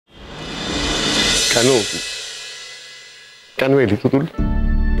কেন কেন এলি তুতুল?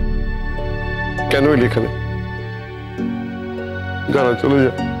 কেন এলি এখানে? জানা চলে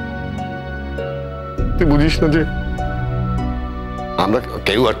যা। তুই বুঝিস না যে আমরা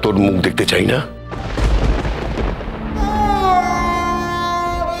কেউ আর তোর মুখ দেখতে চাই না?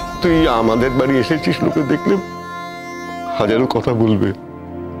 তুই আমাদের বাড়ি এসেছিস, লোকে দেখলে হাজারো কথা বলবে।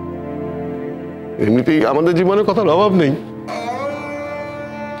 এমনিতেই আমাদের জীবনে কথার অভাব নেই,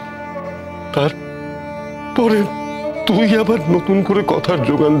 তারপরে তুই আবার নতুন করে কথার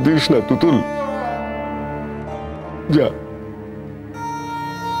যোগান দিস না তুতুল। যা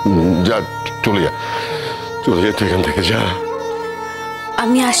যা, চলে যা, চলে যা তুই এখান থেকে, যা।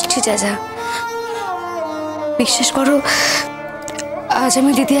 আমি আসছি চাচা, বিশ্বাস করো আজ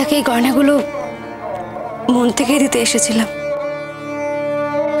আমি দিদিয়াকে এই গয়নাগুলো মন থেকে দিতে এসেছিলাম।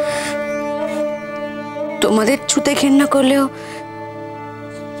 তোমাদের ছুতে ঘেন্না করলেও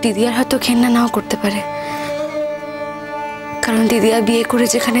দিদিয়ার হয়তো ঘেন্না নাও করতে পারে, কারণ দিদিয়া বিয়ে করে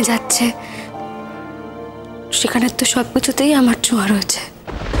যেখানে যাচ্ছে সেখানে তো সবকিছুতেই আমার ছোঁয়া রয়েছে।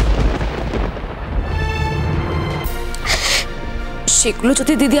 সেগুলো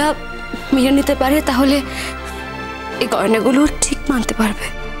যদি দিদিয়া মেনে নিতে পারে তাহলে এই গয়নাগুলো ঠিক মানতে পারবে।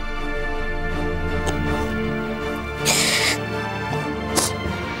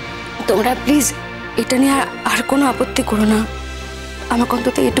 তোমরা প্লিজ এটা নিয়ে আর কোনো আপত্তি করো না, আমাকে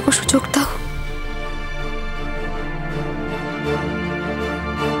অন্তত এটুকু সুযোগ দাও।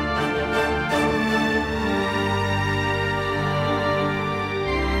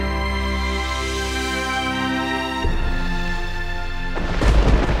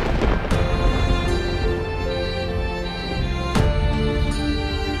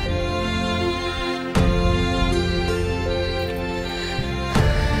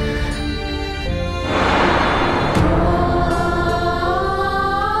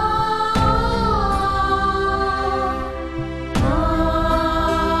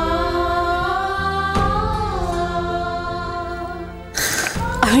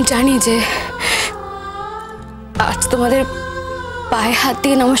 আমি জানি যে আজ তোমাদের পায়ে হাত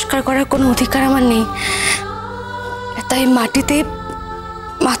দিয়ে নমস্কার করার কোনো অধিকার আমার নেই, তাই মাটিতে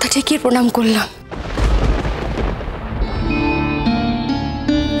মাথা ঠেকিয়ে প্রণাম করলাম।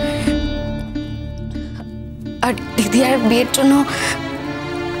 আর দিদিয়ার বিয়ের জন্য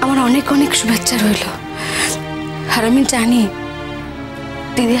আমার অনেক অনেক শুভেচ্ছা রইল। আর আমি জানি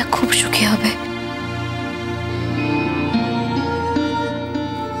দিদিয়া খুব সুখী হবে।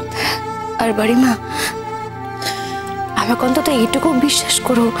 আর বাড়িমা, আমাকে অন্তত এইটুকু বিশ্বাস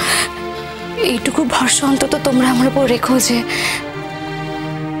করো, এইটুকু ভরসা অন্তত তোমরা আমার উপর রেখো যে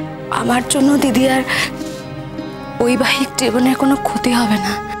আমার জন্য দিদিয়ার বৈবাহিক জীবনের কোনো ক্ষতি হবে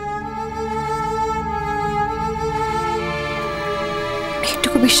না।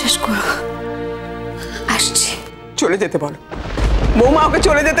 এইটুকু বিশ্বাস করো। আসছি। চলে যেতে বলো বৌমা, ওকে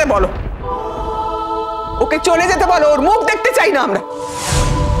চলে যেতে বলো, ওকে চলে যেতে বলো। ওর মুখ দেখতে চাই না আমরা।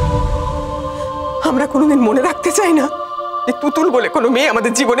 আমরা কোনোদিন মনে রাখতে চাই না যে তুতুল বলে কোনো মেয়ে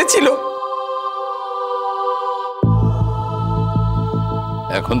আমাদের জীবনে ছিল।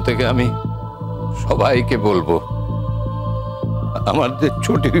 এখন থেকে আমি সবাইকে বলবো আমাদের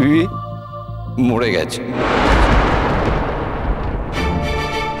ছোট বিবি মরে গেছে।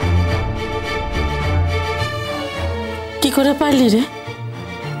 কি করে পারলি রে?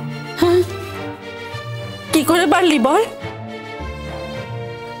 হ্যাঁ, কি করে পারলি বল?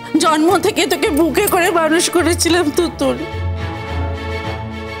 জন্ম থেকে তোকে বুকে করে মানুষ করেছিলাম তুতুল,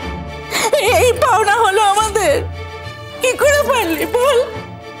 এই পাওনা হলো আমাদের। কি করে পারলি বল?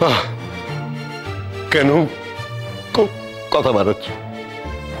 কেন কথা বাড়াচ্ছ?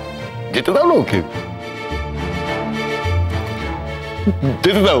 যেতে দাও না ওকে,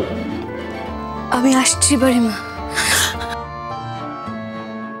 যেতে দাও। আমি আসছি বাড়িমা।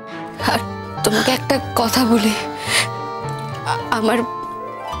 আর তোমাকে একটা কথা বলি, আমার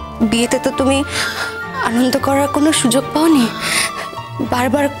বিয়েতে তো তুমি আনন্দ করার কোনো সুযোগ পাওনি।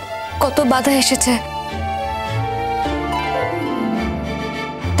 বারবার কত বাধা এসেছে,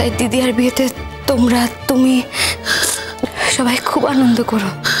 তাই দিদিয়ার বিয়েতে তুমি সবাই খুব আনন্দ করো,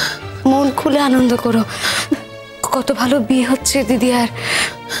 মন খুলে আনন্দ করো। কত ভালো বিয়ে হচ্ছে দিদিয়ার।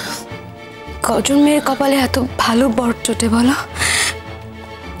 কজন মেয়ের কপালে এত ভালো বর জোটে বলো?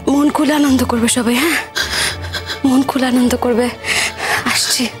 মন খুলে আনন্দ করবে সবাই। হ্যাঁ, মন খুলে আনন্দ করবে।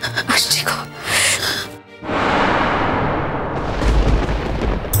 আসছি আসছি গো।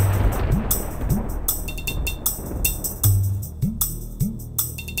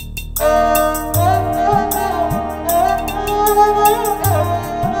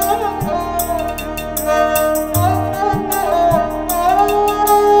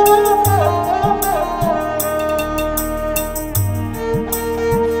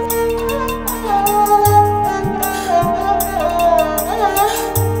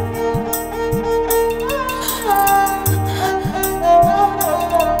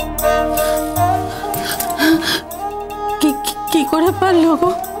 পারলো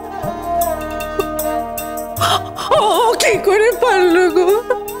গো? ও কি করে পারলো গো?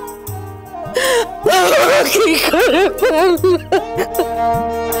 কি করে পারলো?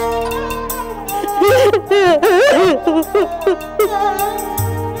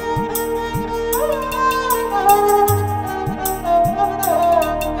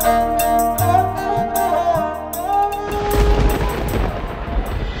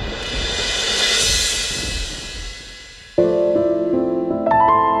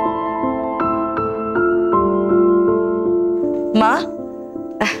 মা,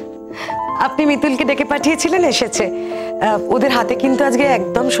 আপনি মিতুলকে ডেকে পাঠিয়েছিলেন, এসেছে। ওদের হাতে কিন্তু আজকে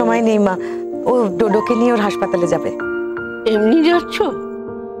একদম সময় নেই মা, ও ডোডোকে নিয়ে ওর হাসপাতালে যাবে। এমনি যাচ্ছ?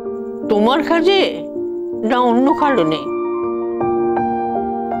 তোমার কাজে না অন্য কারণে?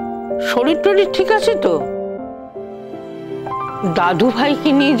 শরীর টরীর ঠিক আছে তো? দাদু ভাইকে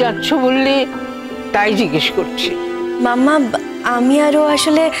নিয়ে যাচ্ছ বললে তাই জিজ্ঞেস করছি। মাম্মা, আমি আরও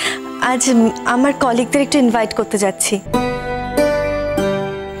আসলে আজ আমার কলিগদের একটু ইনভাইট করতে যাচ্ছি।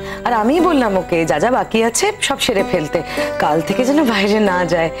 আর আমি বললাম ওকে যা যা বাকি আছে সব সেরে ফেলতে, কাল থেকে যেন বাইরে না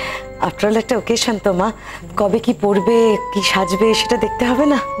যায়। আফটার একটা ওকেশন তো মা, কবে কি পড়বে কি সাজবে সেটা দেখতে হবে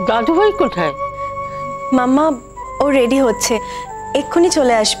না? দাদু ভাই কোথায়? মাম্মা, ও রেডি হচ্ছে, এক্ষুনি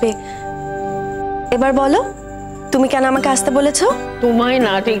চলে আসবে। এবার বলো, তুমি কেন আমাকে আসতে বলেছো? তোমায়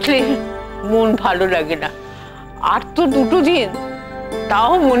না দেখলে মন ভালো লাগে না। আর তো 2 দিন,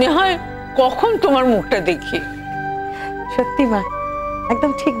 তাও মনে হয় কখন তোমার মুখটা দেখি। সত্যি মা,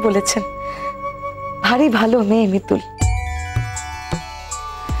 একদম ঠিক বলেছেন। ভারী ভালো মেয়ে মিতুল।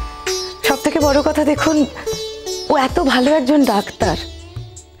 সব থেকে বড় কথা দেখুন, ও এত ভালো একজন ডাক্তার,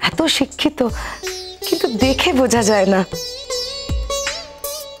 এত শিক্ষিত, কিন্তু দেখে বোঝা যায় না।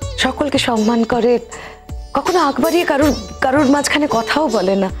 সকলকে সম্মান করে, কখনো আগ বাড়িয়ে কারোর মাঝখানে কথাও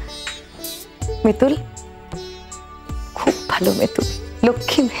বলে না। মিতুল খুব ভালো, মিতুল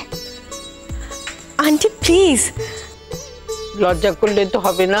লক্ষ্মী মেয়ে। Aunty please. লজ্জা করলে তো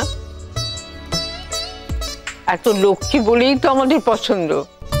হবে না। এত লক্ষ্মী বলেই তো আমাদের পছন্দ।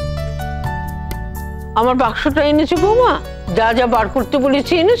 আমার বাক্সটা এনেছো বৌমা? যা যা বার করতে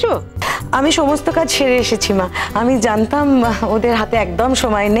বলেছি এনেছো? আমি সমস্ত কাজ সেরে এসেছি মা। আমি জানতাম ওদের হাতে একদম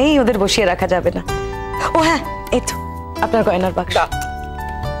সময় নেই, ওদের বসিয়ে রাখা যাবে না। ও হ্যাঁ, এই তো আপনার গয়নার বাক্স।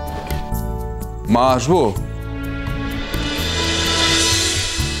 মা, আসবো?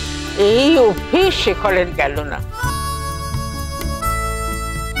 এই অভ্যেস শেখরের গেল না।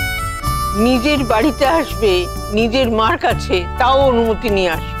 নিজের বাড়িতে আসবে, নিজের মার কাছে, তাও অনুমতি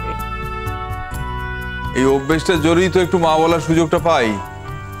নিয়ে আসবে। এই অভ্যেসটা জরুরি তো, একটু মা বলার সুযোগটা পাই।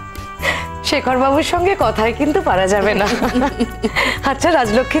 শেখর বাবুর সঙ্গে কথাই কিন্তু পারা যাবে না। আচ্ছা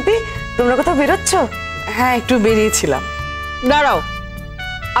রাজলক্ষ্মীদি, তোমরা কোথাও বেরোচ্ছ? হ্যাঁ, একটু বেরিয়েছিলাম। দাঁড়াও,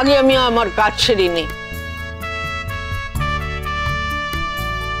 আগে আমি আমার কাজ সেরে নিই।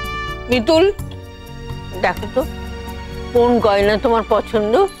 মিতুল, দেখো তো কোন গয়না তোমার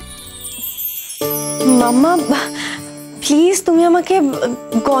পছন্দ। মাম্মা প্লিজ, তুমি আমাকে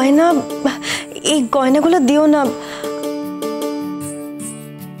গয়না, এই গয়নাগুলো দিও না।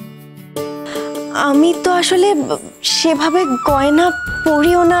 আমি তো আসলে সেভাবে গয়না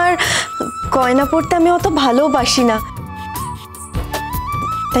পরিও না, আর গয়না পরতে আমি অত ভালোবাসি না।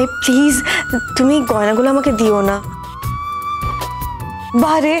 তাই প্লিজ তুমি গয়নাগুলো আমাকে দিও না।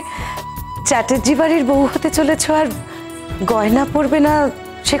 বারে, চ্যাটার্জি বাড়ির বউ হতে চলেছ আর গয়না পরবে না,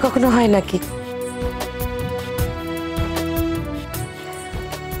 সে কখনো হয় নাকি?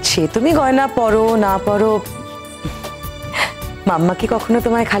 সে তুমি গয়না পরো না পরো, মাম্মা কি কখনো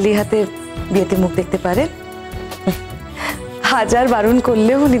তোমায় খালি হাতে বিয়েতে মুখ দেখতে পারে? হাজার বারণ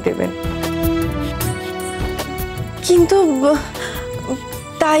করলেও উনি দেবেন। কিন্তু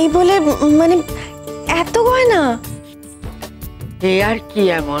তাই বলে মানে এত গয়না? এ আর কি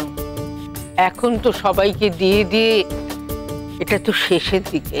এমন, এখন তো সবাইকে দিয়ে দিয়ে এটা তো শেষের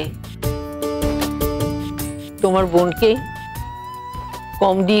দিকে। তোমার বোনকে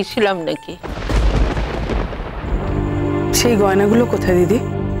কম দিয়েছিলাম নাকি? সেই গয়নাগুলো কোথায় দিদি?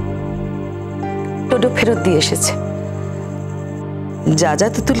 টোটো ফেরত দিয়ে এসেছে। যা যা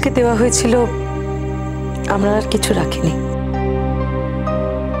তুতুলকে দেওয়া হয়েছিল আমরা আর কিছু রাখিনি।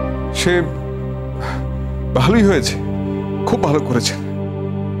 সে ভালোই হয়েছে, খুব ভালো করেছে।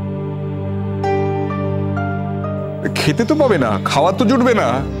 খেতে তো পাবে না, খাওয়া তো জুটবে না,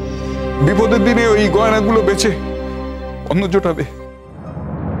 বিপদের দিনে ওই গয়নাগুলো বেচে অন্য জোটাবে।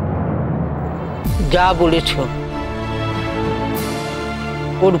 যা বলেছ,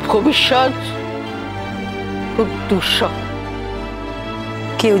 ওর ভবিষ্যৎ খুব দুঃসহ।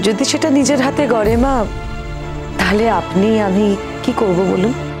 কেউ যদি সেটা নিজের হাতে গড়ে মা, তাহলে আপনি আমি কি করব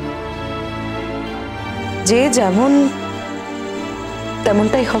বলুন? যে যেমন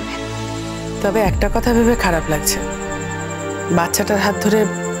তেমনটাই হবে। তবে একটা কথা ভেবে খারাপ লাগছে, বাচ্চাটার হাত ধরে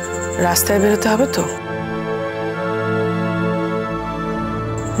রাস্তায় বেরোতে হবে তো।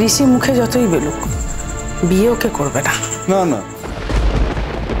 ঋষি মুখে যতই বেলুক, বিয়ে ওকে করবে না। না না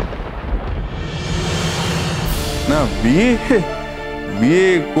না, বিয়ে বিয়ে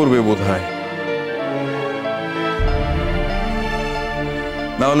করবে বোধহয়,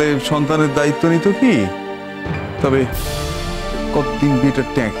 নাহলে সন্তানের দায়িত্ব নিত কি। তবে কতদিন বিয়েটা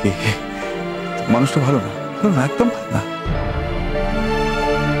ট্যাঁকে, মানুষটা ভালো না, ভালো না, একদম ভালো না।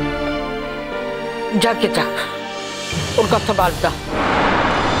 যাকে যাক, ওর কথা বাদ দাও।